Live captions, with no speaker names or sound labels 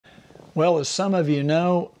Well, as some of you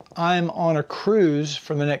know, I'm on a cruise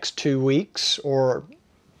for the next 2 weeks, or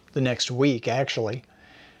the next week actually.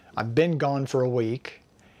 I've been gone for a week,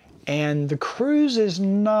 and the cruise is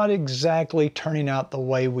not exactly turning out the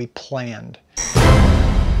way we planned.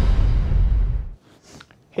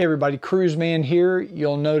 Hey everybody, Cruiseman here.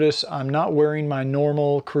 You'll notice I'm not wearing my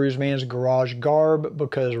normal Cruiseman's Garage garb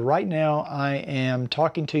because right now I am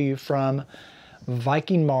talking to you from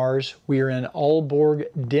Viking Mars. We are in Aalborg,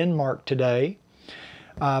 Denmark today.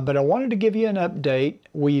 But I wanted to give you an update.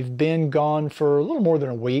 We've been gone for a little more than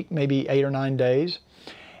a week, maybe 8 or 9 days.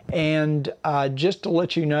 And just to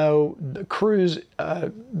let you know, the cruise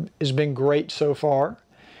has been great so far.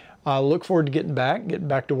 I look forward to getting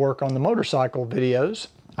back to work on the motorcycle videos.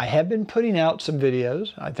 I have been putting out some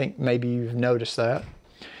videos. I think maybe you've noticed that.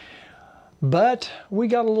 But we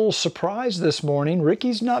got a little surprise this morning.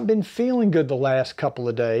 Ricky's not been feeling good the last couple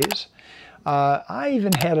of days. I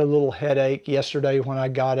even had a little headache yesterday when I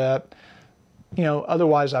got up. You know,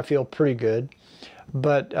 otherwise I feel pretty good.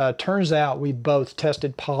 But turns out we both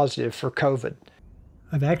tested positive for COVID.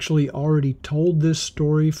 I've actually already told this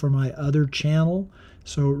story for my other channel.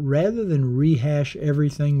 So rather than rehash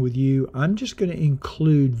everything with you, I'm just going to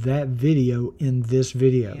include that video in this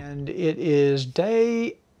video. And it is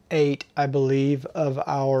day 8, I believe, of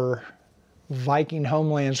our Viking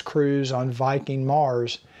Homelands cruise on Viking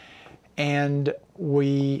Mars. And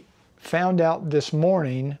we found out this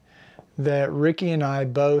morning that Ricky and I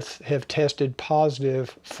both have tested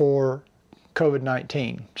positive for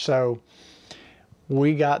COVID-19. So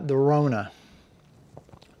we got the Rona.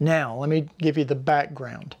 Now, let me give you the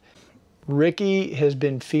background. Ricky has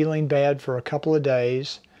been feeling bad for a couple of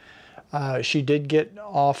days. She did get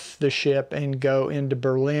off the ship and go into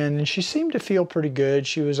Berlin, and she seemed to feel pretty good.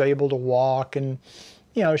 She was able to walk, and,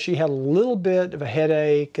 you know, she had a little bit of a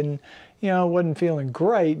headache and, you know, wasn't feeling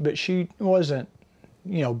great, but she wasn't,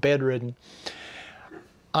 you know, bedridden.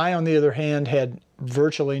 I, on the other hand, had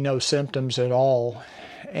virtually no symptoms at all.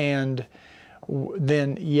 And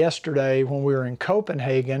then yesterday when we were in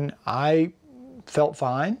Copenhagen, I felt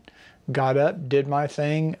fine, got up, did my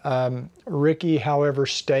thing. Ricky, however,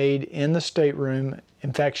 stayed in the stateroom.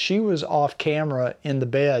 In fact, she was off camera in the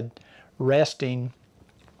bed resting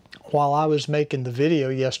while I was making the video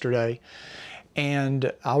yesterday.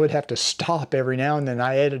 And I would have to stop every now and then.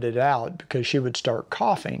 I edited it out because she would start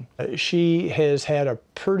coughing. She has had a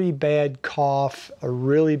pretty bad cough, a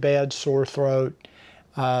really bad sore throat,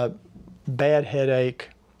 bad headache.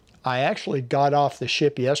 I actually got off the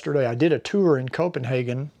ship yesterday. I did a tour in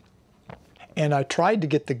Copenhagen, and I tried to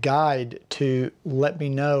get the guide to let me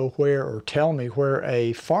know where, or tell me where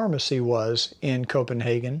a pharmacy was in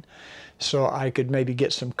Copenhagen so I could maybe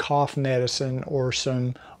get some cough medicine or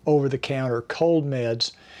some over-the-counter cold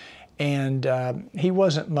meds. And he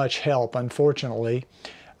wasn't much help, unfortunately.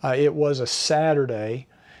 It was a Saturday,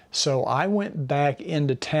 so I went back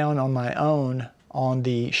into town on my own on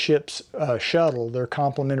the ship's shuttle, their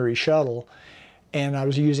complimentary shuttle, and I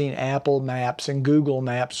was using Apple Maps and Google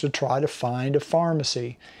Maps to try to find a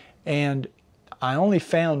pharmacy. And I only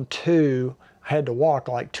found 2. I had to walk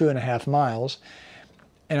like 2.5 miles,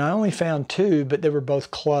 and I only found 2, but they were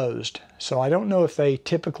both closed. So I don't know if they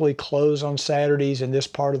typically close on Saturdays in this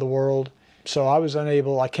part of the world. So I was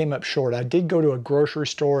unable, I came up short. I did go to a grocery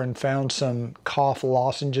store and found some cough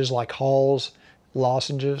lozenges, like Hall's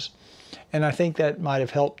lozenges. And I think that might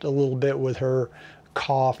have helped a little bit with her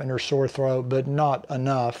cough and her sore throat, but not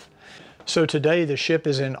enough. So today the ship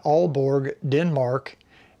is in Aalborg, Denmark,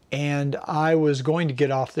 and I was going to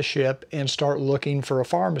get off the ship and start looking for a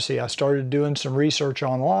pharmacy. I started doing some research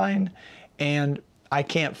online, and I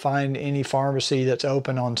can't find any pharmacy that's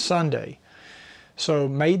open on Sunday. So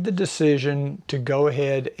made the decision to go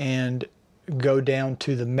ahead and go down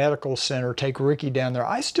to the medical center, take Ricky down there.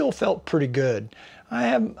 I still felt pretty good. I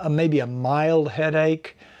have maybe a mild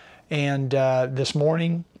headache and this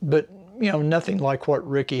morning, but you know, nothing like what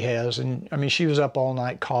Ricky has. And I mean, she was up all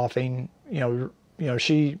night coughing. You know,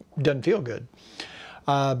 she doesn't feel good.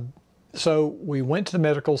 So we went to the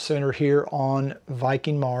medical center here on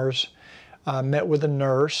Viking Mars, met with a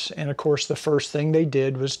nurse, and of course the first thing they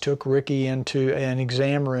did was took Ricky into an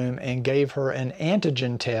exam room and gave her an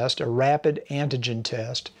antigen test, a rapid antigen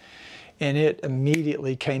test, and it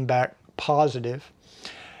immediately came back positive.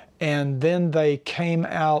 And then they came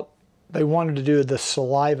out, they wanted to do the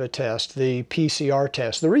saliva test, the PCR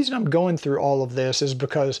test. The reason I'm going through all of this is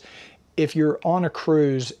because if you're on a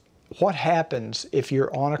cruise, what happens if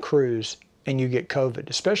you're on a cruise and you get COVID,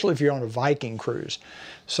 especially if you're on a Viking cruise?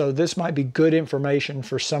 So this might be good information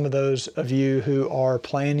for some of those of you who are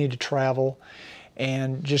planning to travel,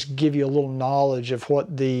 and just give you a little knowledge of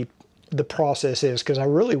what the the process is, because I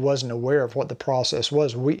really wasn't aware of what the process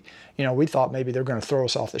was. We thought maybe they're going to throw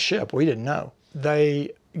us off the ship. We didn't know.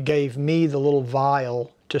 They gave me the little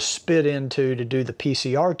vial to spit into to do the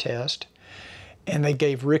PCR test, and they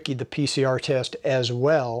gave Ricky the PCR test as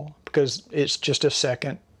well, because it's just a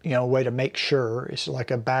second, way to make sure. It's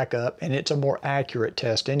like a backup, and it's a more accurate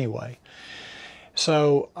test anyway.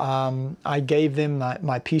 So I gave them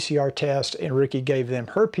my PCR test, and Ricky gave them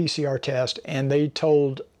her PCR test, and they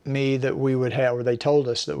told me that we would have, or they told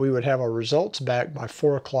us that we would have our results back by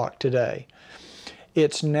 4 o'clock today.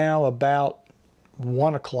 It's now about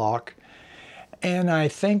 1 o'clock, and I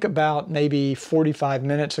think about maybe 45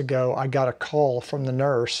 minutes ago, I got a call from the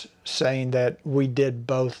nurse saying that we did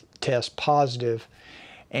both test positive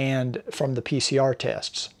and from the PCR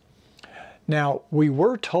tests. Now, we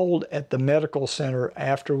were told at the medical center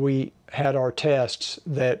after we had our tests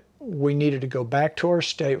that we needed to go back to our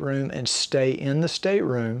stateroom and stay in the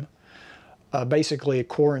stateroom, basically a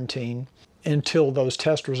quarantine, until those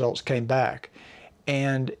test results came back.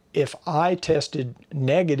 And if I tested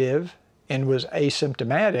negative and was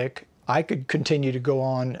asymptomatic, I could continue to go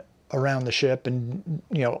on around the ship and,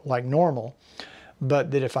 like normal.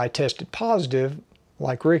 But that if I tested positive,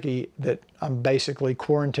 like Ricky, that I'm basically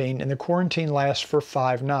quarantined, and the quarantine lasts for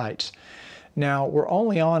 5 nights. Now, we're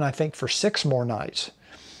only on, I think, for 6 more nights.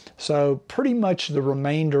 So pretty much the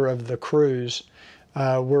remainder of the cruise,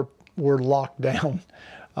 we're locked down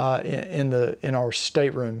in our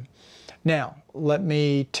stateroom. Now, let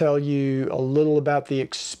me tell you a little about the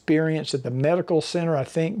experience at the medical center. I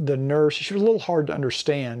think the nurse, she was a little hard to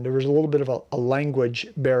understand. There was a little bit of a language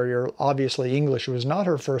barrier. Obviously, English was not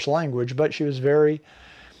her first language, but she was very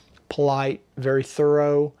polite, very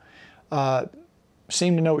thorough,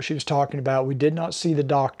 seemed to know what she was talking about. We did not see the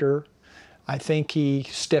doctor. I think he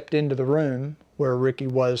stepped into the room where Ricky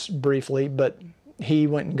was briefly, but he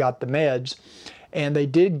went and got the meds. And they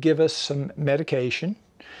did give us some medication.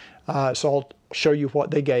 So I'll show you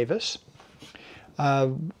what they gave us.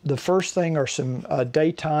 The first thing are some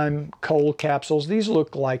daytime cold capsules. These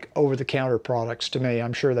look like over-the-counter products to me.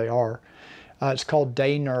 I'm sure they are. It's called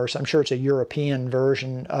Day Nurse. I'm sure it's a European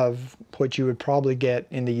version of what you would probably get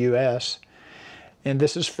in the US. And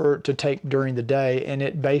this is to take during the day, and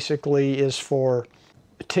it basically is for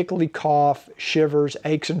tickly cough, shivers,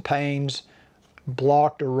 aches and pains,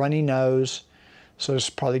 blocked or runny nose. So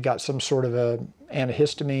it's probably got some sort of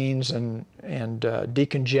antihistamines and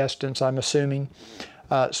decongestants, I'm assuming.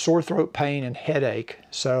 Sore throat pain and headache.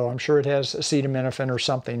 So I'm sure it has acetaminophen or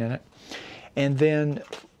something in it. And then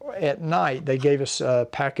at night, they gave us a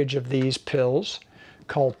package of these pills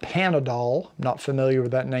called Panadol. I'm not familiar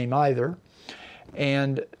with that name either.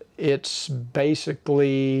 And it's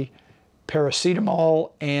basically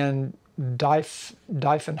paracetamol and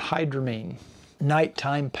diphenhydramine.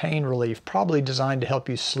 Nighttime pain relief, probably designed to help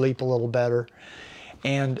you sleep a little better.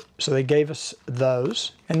 And so they gave us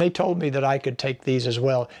those, and they told me that I could take these as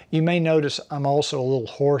well. You may notice I'm also a little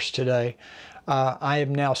hoarse today. I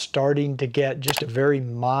am now starting to get just a very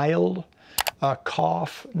mild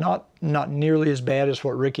cough, not nearly as bad as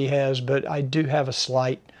what Ricky has, but I do have a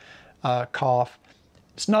slight cough.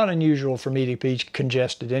 It's not unusual for me to be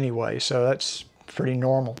congested anyway, so that's pretty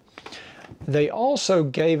normal. They also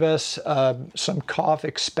gave us some cough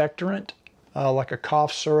expectorant, like a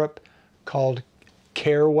cough syrup called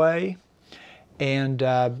Caraway, and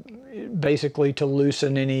basically to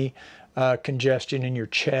loosen any congestion in your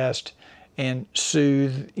chest and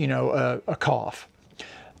soothe, a cough.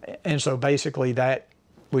 And so basically that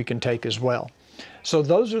we can take as well. So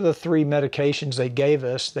those are the 3 medications they gave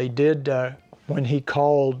us. They did, when he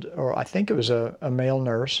called, or I think it was a male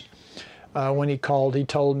nurse, when he called, he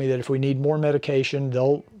told me that if we need more medication,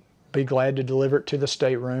 they'll be glad to deliver it to the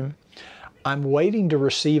stateroom. I'm waiting to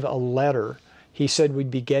receive a letter. He said we'd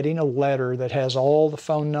be getting a letter that has all the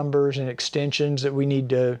phone numbers and extensions that we need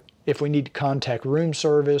to, if we need to contact room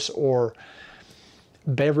service or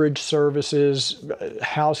beverage services,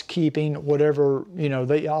 housekeeping, whatever,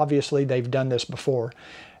 they've done this before.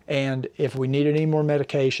 And if we needed any more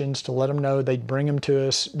medications, to let them know, they'd bring them to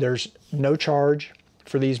us. There's no charge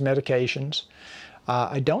for these medications.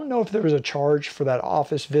 I don't know if there was a charge for that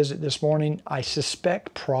office visit this morning. I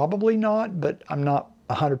suspect probably not, but I'm not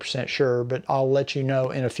 100% sure, but I'll let you know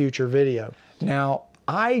in a future video. Now,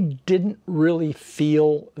 I didn't really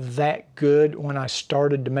feel that good when I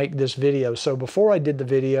started to make this video. So before I did the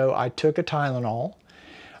video, I took a Tylenol.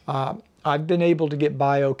 I've been able to get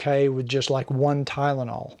by okay with just like 1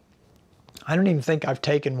 Tylenol. I don't even think I've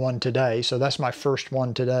taken one today, so that's my first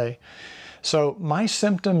one today. So my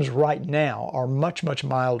symptoms right now are much, much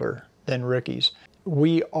milder than Ricky's.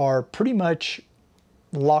 We are pretty much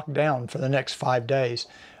locked down for the next 5 days.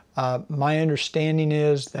 My understanding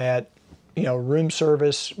is that, you know, room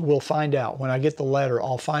service, we'll find out. When I get the letter,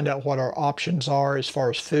 I'll find out what our options are as far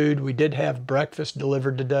as food. We did have breakfast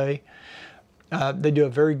delivered today. They do a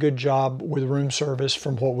very good job with room service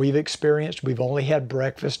from what we've experienced. We've only had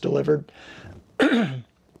breakfast delivered.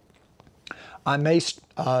 I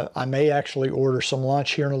may actually order some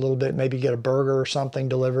lunch here in a little bit, maybe get a burger or something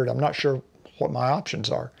delivered. I'm not sure what my options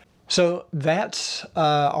are. So that's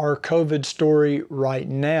our COVID story right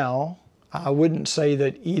now. I wouldn't say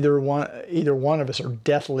that either one of us are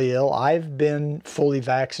deathly ill. I've been fully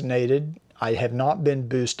vaccinated. I have not been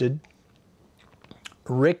boosted.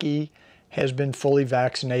 Ricky has been fully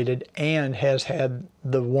vaccinated and has had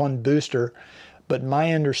the 1 booster. But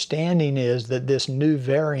my understanding is that this new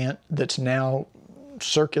variant that's now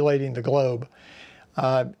circulating the globe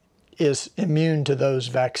is immune to those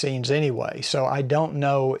vaccines anyway. So I don't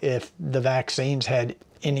know if the vaccines had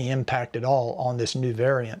any impact at all on this new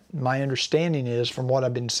variant. My understanding is, from what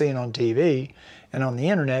I've been seeing on TV and on the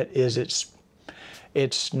internet, is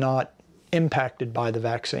it's not impacted by the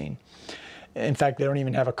vaccine. In fact, they don't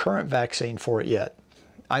even have a current vaccine for it yet.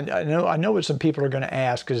 I know what some people are going to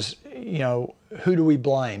ask is, you know, who do we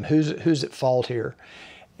blame? Who's at fault here?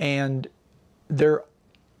 And I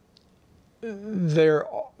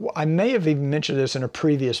may have even mentioned this in a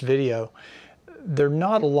previous video. There's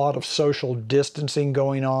not a lot of social distancing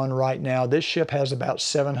going on right now. This ship has about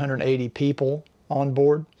 780 people on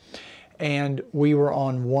board, and we were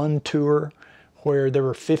on one tour where there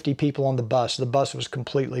were 50 people on the bus. The bus was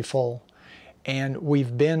completely full. And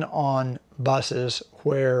we've been on buses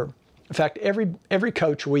where, in fact, every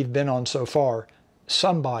coach we've been on so far,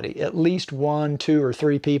 somebody, at least 1, 2, or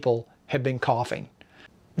 3 people have been coughing.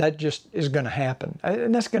 That just is going to happen.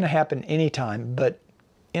 And that's going to happen anytime. But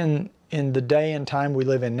in the day and time we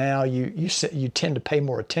live in now, you tend to pay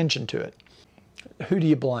more attention to it. Who do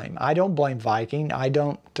you blame? I don't blame Viking. I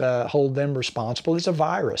don't hold them responsible. It's a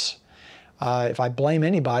virus. If I blame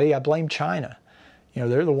anybody, I blame China. You know,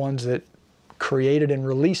 they're the ones that created and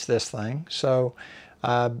released this thing, so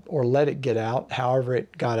or let it get out, however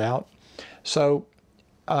it got out. So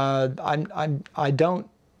I don't,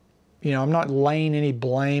 you know, I'm not laying any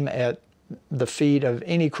blame at the feet of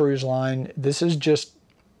any cruise line. This is just,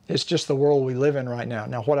 it's just the world we live in right now.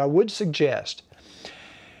 Now, what I would suggest,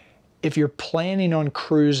 if you're planning on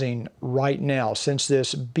cruising right now, since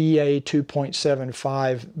this BA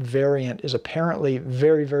 2.75 variant is apparently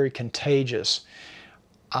very, very contagious,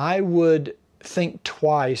 I would think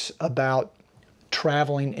twice about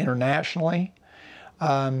traveling internationally.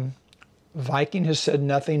 Viking has said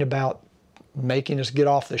nothing about making us get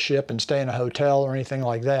off the ship and stay in a hotel or anything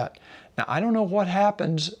like that. Now, I don't know what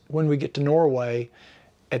happens when we get to Norway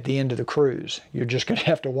at the end of the cruise. You're just going to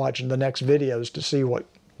have to watch the next videos to see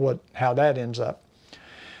how that ends up.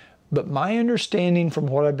 But my understanding from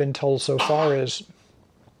what I've been told so far is,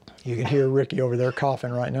 you can hear Ricky over there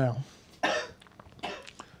coughing right now.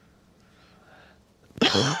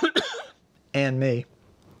 And me.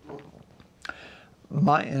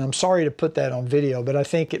 And I'm sorry to put that on video, but I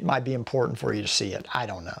think it might be important for you to see it. I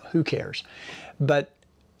don't know. Who cares? But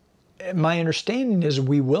my understanding is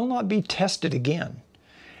we will not be tested again.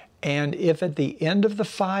 And if at the end of the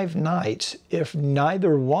 5 nights, if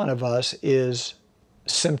neither one of us is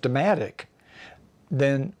symptomatic,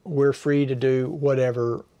 then we're free to do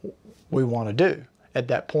whatever we want to do at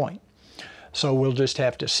that point. So we'll just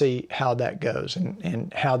have to see how that goes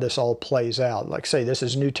and how this all plays out. Like I say, this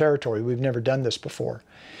is new territory. We've never done this before.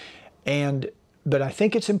 But I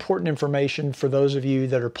think it's important information for those of you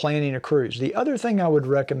that are planning a cruise. The other thing I would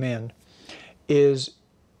recommend is,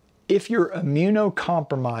 if you're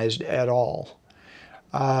immunocompromised at all,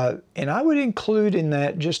 and I would include in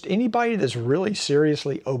that just anybody that's really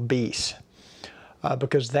seriously obese,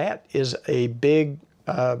 because that is a big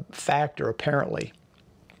factor apparently.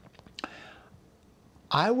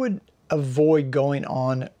 I would avoid going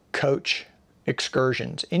on coach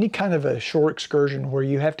excursions, any kind of a short excursion where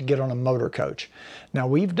you have to get on a motor coach. Now,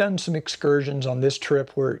 we've done some excursions on this trip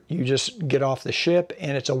where you just get off the ship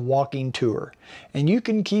and it's a walking tour. And you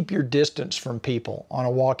can keep your distance from people on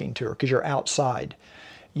a walking tour because you're outside.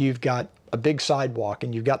 You've got a big sidewalk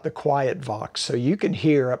and you've got the quiet vox, so you can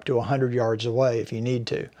hear up to 100 yards away if you need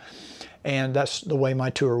to. And that's the way my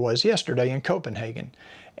tour was yesterday in Copenhagen.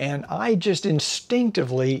 And I just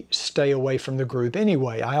instinctively stay away from the group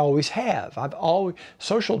anyway. I always have.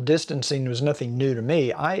 Social distancing was nothing new to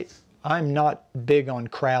me. I'm not big on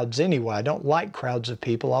crowds anyway. I don't like crowds of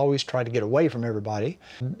people. I always try to get away from everybody.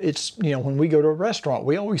 It's, you know, when we go to a restaurant,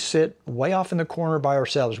 we always sit way off in the corner by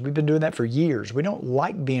ourselves. We've been doing that for years. We don't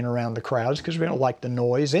like being around the crowds because we don't like the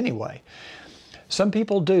noise anyway. Some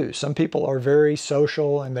people do. Some people are very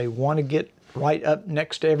social and they want to get right up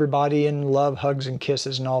next to everybody and love hugs and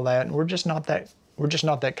kisses and all that. And we're just not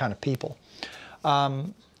that kind of people.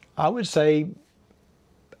 I would say,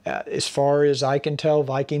 as far as I can tell,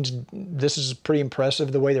 Vikings, this is pretty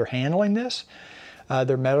impressive the way they're handling this.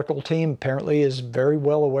 Their medical team apparently is very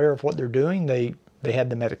well aware of what they're doing. They had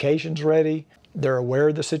the medications ready. They're aware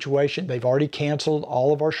of the situation. They've already canceled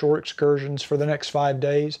all of our shore excursions for the next 5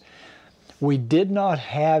 days. We did not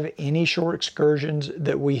have any shore excursions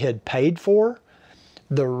that we had paid for.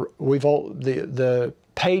 The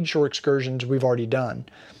paid shore excursions we've already done.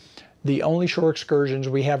 The only shore excursions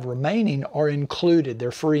we have remaining are included.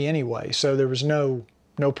 They're free anyway, so there was no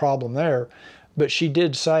problem there. But she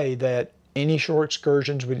did say that any shore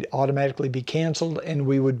excursions would automatically be canceled and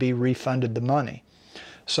we would be refunded the money.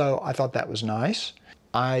 So I thought that was nice.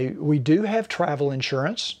 We do have travel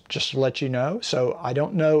insurance, just to let you know. So I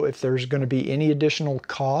don't know if there's going to be any additional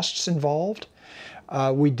costs involved.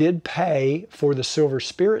 We did pay for the Silver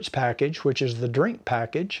Spirits package, which is the drink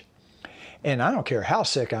package. And I don't care how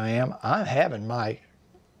sick I am, I'm having my,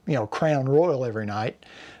 you know, Crown Royal every night.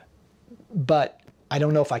 But I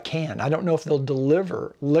don't know if I can. I don't know if they'll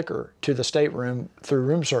deliver liquor to the stateroom through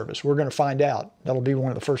room service. We're going to find out. That'll be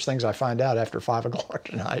one of the first things I find out after 5 o'clock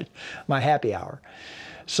tonight, my happy hour.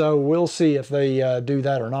 So we'll see if they do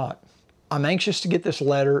that or not. I'm anxious to get this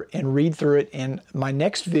letter and read through it. And my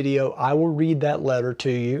next video, I will read that letter to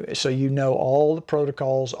you so you know all the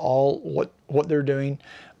protocols, all what they're doing.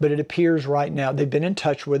 But it appears right now, they've been in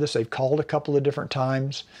touch with us. They've called a couple of different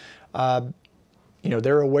times. You know,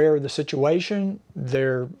 they're aware of the situation.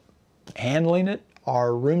 They're handling it.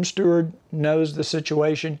 Our room steward knows the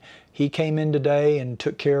situation. He came in today and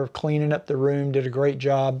took care of cleaning up the room, did a great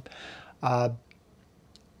job.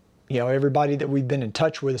 You know, everybody that we've been in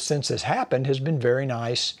touch with since this happened has been very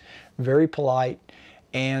nice, very polite,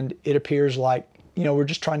 and it appears like, you know, we're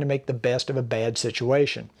just trying to make the best of a bad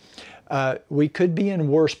situation. We could be in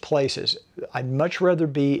worse places. I'd much rather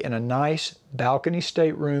be in a nice balcony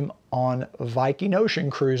stateroom on Viking Ocean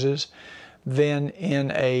cruises than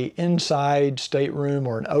in a inside stateroom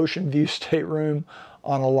or an ocean view stateroom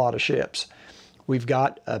on a lot of ships. We've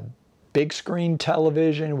got a big screen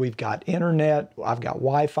television, we've got internet, I've got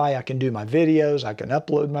Wi-Fi, I can do my videos, I can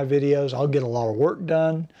upload my videos, I'll get a lot of work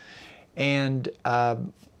done, and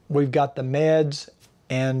we've got the meds,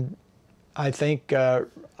 and I think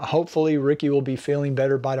hopefully Ricky will be feeling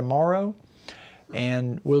better by tomorrow,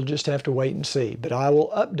 and we'll just have to wait and see. But I will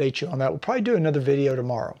update you on that. We'll probably do another video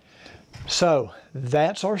tomorrow. So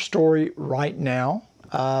that's our story right now.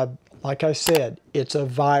 Like I said, it's a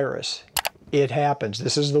virus. It happens.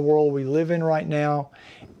 This is the world we live in right now,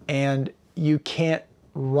 and you can't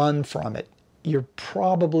run from it. You're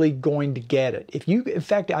probably going to get it. In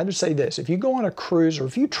fact, I would say this, if you go on a cruise or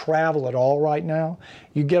if you travel at all right now,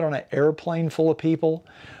 you get on an airplane full of people,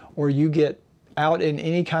 or you get out in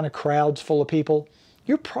any kind of crowds full of people,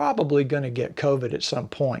 you're probably going to get COVID at some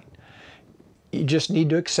point. You just need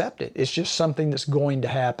to accept it. It's just something that's going to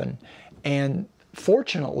happen. And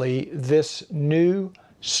fortunately, this new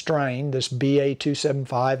strain, this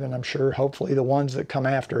BA.275, and I'm sure hopefully the ones that come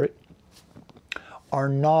after it, are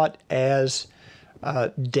not as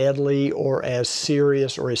deadly or as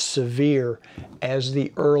serious or as severe as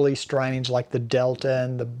the early strains like the Delta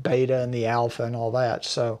and the Beta and the Alpha and all that.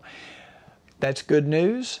 So that's good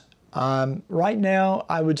news. Right now,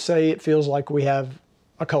 I would say it feels like we have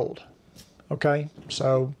a cold. Okay,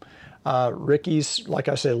 so Ricky's, like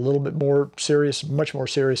I said, a little bit more serious, much more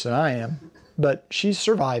serious than I am, but she's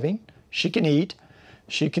surviving. She can eat.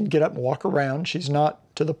 She can get up and walk around. She's not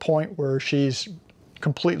to the point where she's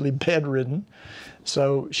completely bedridden,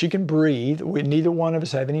 so she can breathe. Neither one of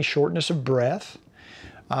us have any shortness of breath.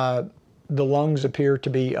 The lungs appear to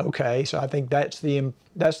be okay, so I think that's the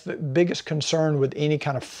biggest concern with any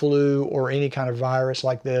kind of flu or any kind of virus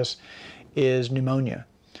like this is pneumonia,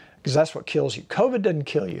 because that's what kills you. COVID doesn't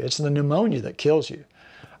kill you. It's the pneumonia that kills you.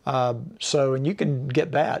 And you can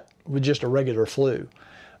get that with just a regular flu.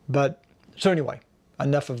 So anyway,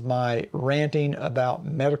 enough of my ranting about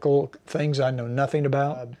medical things I know nothing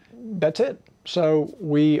about. That's it. So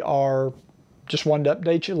we are just wanted to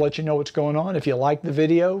update you, let you know what's going on. If you like the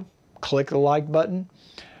video, click the like button,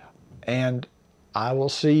 and I will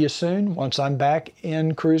see you soon once I'm back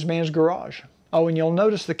in Cruiseman's garage. Oh, and you'll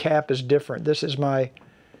notice the cap is different. This is my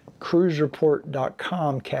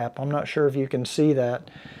cruisereport.com cap. I'm not sure if you can see that.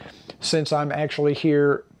 since I'm actually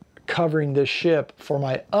here covering this ship for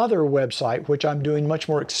my other website, which I'm doing much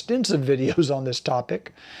more extensive videos on this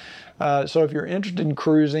topic. So if you're interested in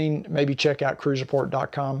cruising, maybe check out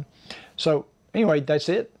cruisereport.com. So anyway, that's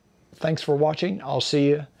it. Thanks for watching. I'll see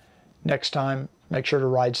you next time. Make sure to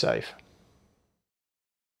ride safe.